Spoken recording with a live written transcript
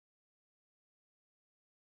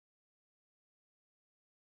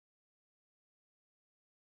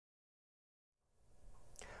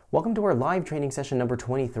Welcome to our live training session number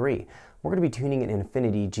 23. We're going to be tuning an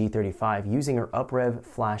Infiniti G35 using our Uprev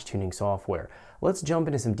flash tuning software. Let's jump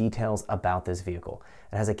into some details about this vehicle.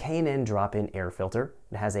 It has a K&N drop-in air filter.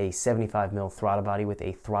 It has a 75mm throttle body with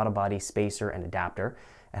a throttle body spacer and adapter.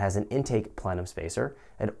 It has an intake plenum spacer.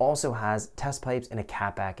 It also has test pipes and a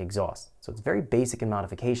catback exhaust. So it's very basic in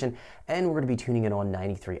modification, and we're going to be tuning it on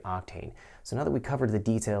 93 octane. So now that we covered the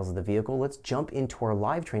details of the vehicle, let's jump into our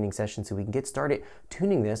live training session so we can get started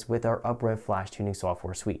tuning this with our Uprev flash tuning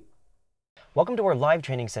software suite. Welcome to our live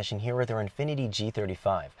training session here with our Infiniti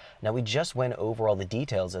G35. Now we just went over all the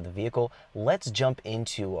details of the vehicle. Let's jump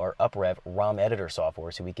into our Uprev ROM editor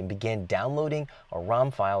software so we can begin downloading a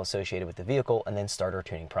ROM file associated with the vehicle and then start our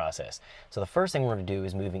tuning process. So the first thing we're going to do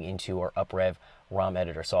is moving into our Uprev ROM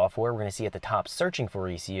editor software. We're going to see at the top searching for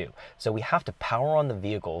ECU. So we have to power on the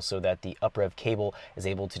vehicle so that the Uprev cable is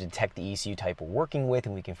able to detect the ECU type we're working with,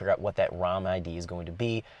 and we can figure out what that ROM ID is going to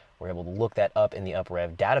be. We're able to look that up in the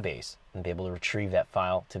Uprev database and be able to retrieve that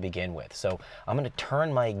file to begin with. So I'm going to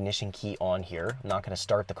turn my ignition key on here. I'm not going to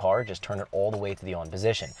start the car, just turn it all the way to the on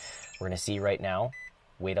position. We're going to see right now,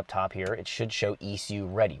 wait up top here, it should show ECU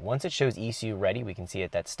ready. Once it shows ECU ready, we can see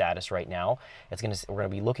at that status right now. We're going to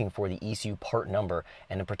be looking for the ECU part number,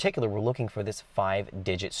 and in particular, we're looking for this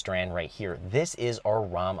 5-digit strand right here. This is our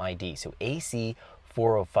ROM ID. So AC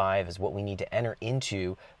 405 is what we need to enter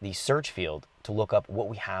into the search field to look up what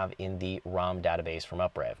we have in the ROM database from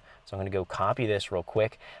Uprev. So I'm going to go copy this real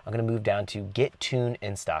quick. I'm going to move down to Get Tune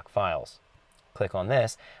in Stock Files. Click on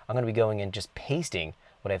this. I'm going to be going and just pasting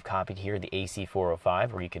what I've copied here, the AC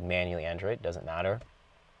 405, or you could manually enter it, doesn't matter.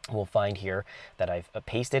 We'll find here that I've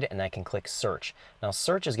pasted, and I can click search. Now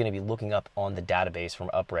search is going to be looking up on the database from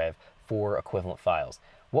Uprev for equivalent files.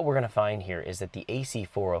 What we're going to find here is that the AC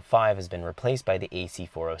 405 has been replaced by the AC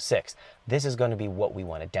 406. This is going to be what we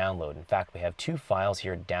want to download. In fact, we have two files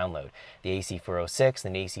here to download, the AC 406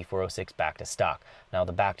 and the AC 406 back to stock. Now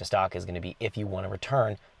the back to stock is going to be if you want to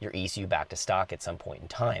return your ECU back to stock at some point in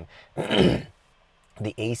time.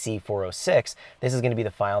 The AC 406, this is going to be the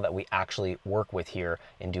file that we actually work with here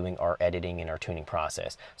in doing our editing and our tuning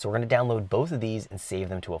process. So we're going to download both of these and save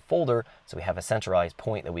them to a folder so we have a centralized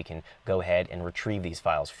point that we can go ahead and retrieve these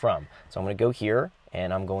files from. So I'm going to go here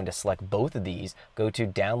and I'm going to select both of these, go to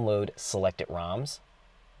download selected ROMs,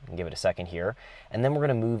 and give it a second here, and then we're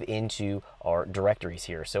going to move into our directories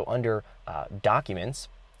here. So under documents,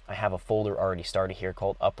 I have a folder already started here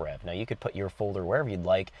called Uprev. Now you could put your folder wherever you'd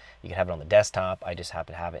like. You could have it on the desktop. I just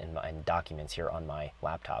happen to have it in documents here on my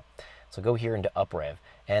laptop. So go here into Uprev,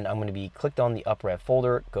 and I'm going to be clicked on the Uprev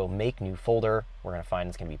folder, go make new folder. We're going to find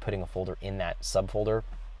it's going to be putting a folder in that subfolder.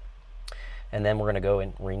 And then we're going to go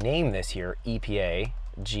and rename this here EPA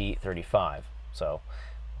G35. So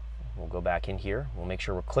we'll go back in here. We'll make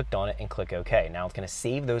sure we're clicked on it and click OK. Now it's going to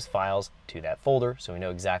save those files to that folder so we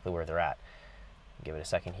know exactly where they're at. Give it a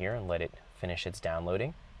second here and let it finish its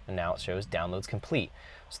downloading. And now it shows downloads complete.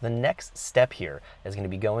 So the next step here is going to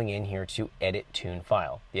be going in here to edit tune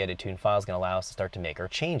file. The edit tune file is going to allow us to start to make our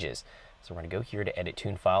changes. So we're going to go here to edit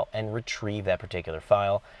tune file and retrieve that particular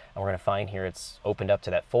file. And we're going to find here it's opened up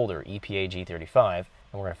to that folder, EPA G35.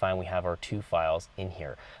 And we're going to find we have our two files in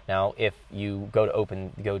here. Now, if you go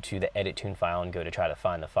to the edit tune file and go to try to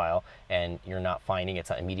find the file and you're not finding it's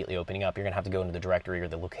not immediately opening up, you're going to have to go into the directory or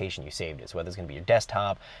the location you saved it. So whether it's going to be your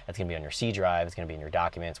desktop, it's going to be on your C drive, it's going to be in your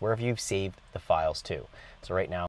documents, wherever you've saved the files to. So right now,